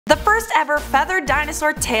The first ever feathered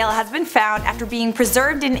dinosaur tail has been found after being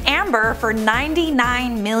preserved in amber for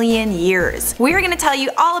 99 million years. We are going to tell you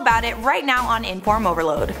all about it right now on Inform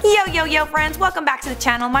Overload. Yo friends, welcome back to the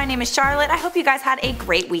channel. My name is Charlotte. I hope you guys had a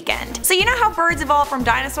great weekend. So you know how birds evolved from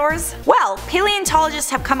dinosaurs? Well,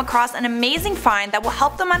 paleontologists have come across an amazing find that will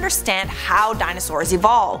help them understand how dinosaurs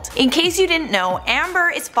evolved. In case you didn't know, amber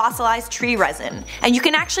is fossilized tree resin, and you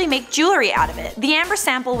can actually make jewelry out of it. The amber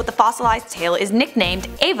sample with the fossilized tail is nicknamed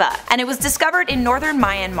Ava, and it was discovered in northern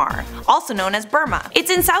Myanmar, also known as Burma. It's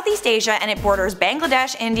in Southeast Asia and it borders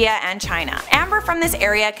Bangladesh, India, and China. Amber from this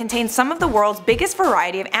area contains some of the world's biggest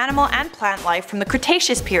variety of animal and plant life from the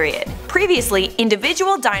Cretaceous period. Previously,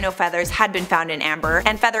 individual dino feathers had been found in amber,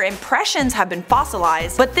 and feather impressions have been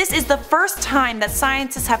fossilized, but this is the first time that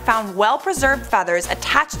scientists have found well-preserved feathers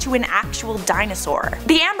attached to an actual dinosaur.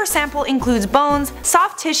 The amber sample includes bones,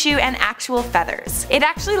 soft tissue, and actual feathers. It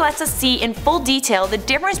actually lets us see in full detail the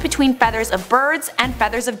difference between feathers of birds and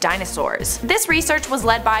feathers of dinosaurs. This research was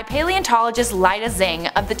led by paleontologist Lida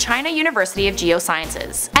Zhang of the China University of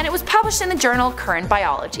Geosciences, and it was published in the journal Current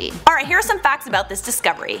Biology. Alright, here are some facts about this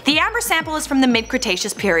discovery. The amber sample is from the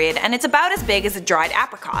mid-Cretaceous period, and it's about as big as a dried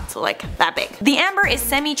apricot, so like that big. The amber is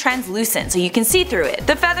semi-translucent, so you can see through it.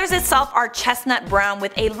 The feathers itself are chestnut brown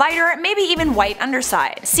with a lighter, maybe even white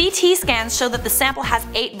underside. CT scans show that the sample has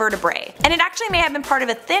 8 vertebrae, and it actually may have been part of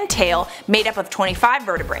a thin tail made up of 25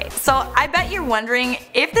 vertebrae. So I bet you're wondering,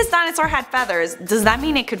 if this dinosaur had feathers, does that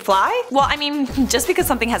mean it could fly? Well, I mean, just because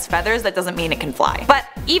something has feathers, that doesn't mean it can fly. But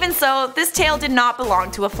even so, this tail did not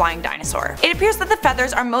belong to a flying dinosaur. It appears that the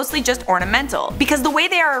feathers are mostly just ornamental, because the way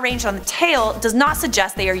they are arranged on the tail does not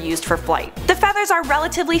suggest they are used for flight. The feathers are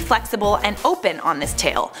relatively flexible and open on this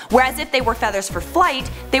tail, whereas if they were feathers for flight,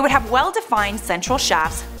 they would have well-defined central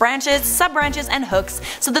shafts, branches, sub-branches, and hooks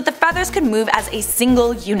so that the feathers could move as a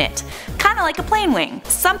single unit, kinda like a plane wing.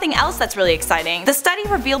 Something else that's really exciting, the study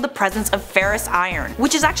revealed the presence of ferrous iron,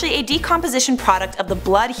 which is actually a decomposition product of the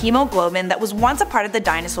blood hemoglobin that was once a part of the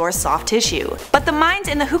dinosaur's soft tissue. But the mines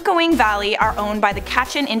in the Hookawing Valley are owned by the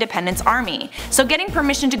Kachin Independence Army, so getting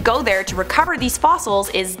permission to go there to recover these fossils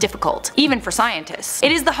is difficult, even for scientists.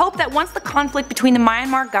 It is the hope that once the conflict between the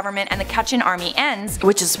Myanmar government and the Kachin Army ends,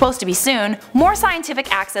 which is supposed to be soon, more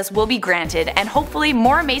scientific access will be granted, and hopefully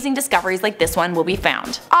more amazing discoveries like this one will be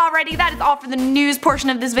found. Alrighty, that is all for the news portion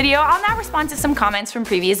of this video. I'll now respond to some comments from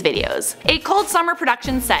previous videos. A Cold Summer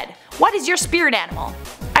Production said, "What is your spirit animal?"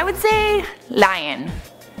 I would say lion.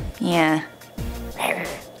 Yeah.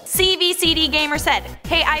 CVCD Gamer said,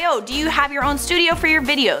 "Hey IO, do you have your own studio for your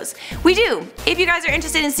videos?" We do. If you guys are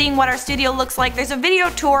interested in seeing what our studio looks like, there's a video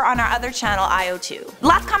tour on our other channel, IO2.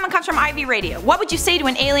 Last comment comes from Ivy Radio. "What would you say to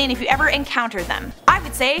an alien if you ever encountered them?" I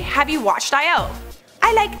would say, "Have you watched IO?"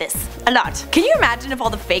 I like this a lot. Can you imagine if all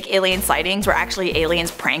the fake alien sightings were actually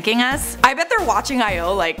aliens pranking us? I bet they're watching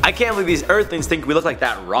IO like, I can't believe these Earthlings think we look like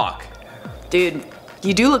that rock. Dude,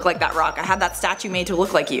 you do look like that rock. I had that statue made to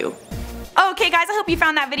look like you. Okay guys, I hope you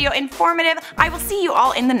found that video informative. I will see you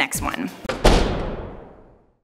all in the next one.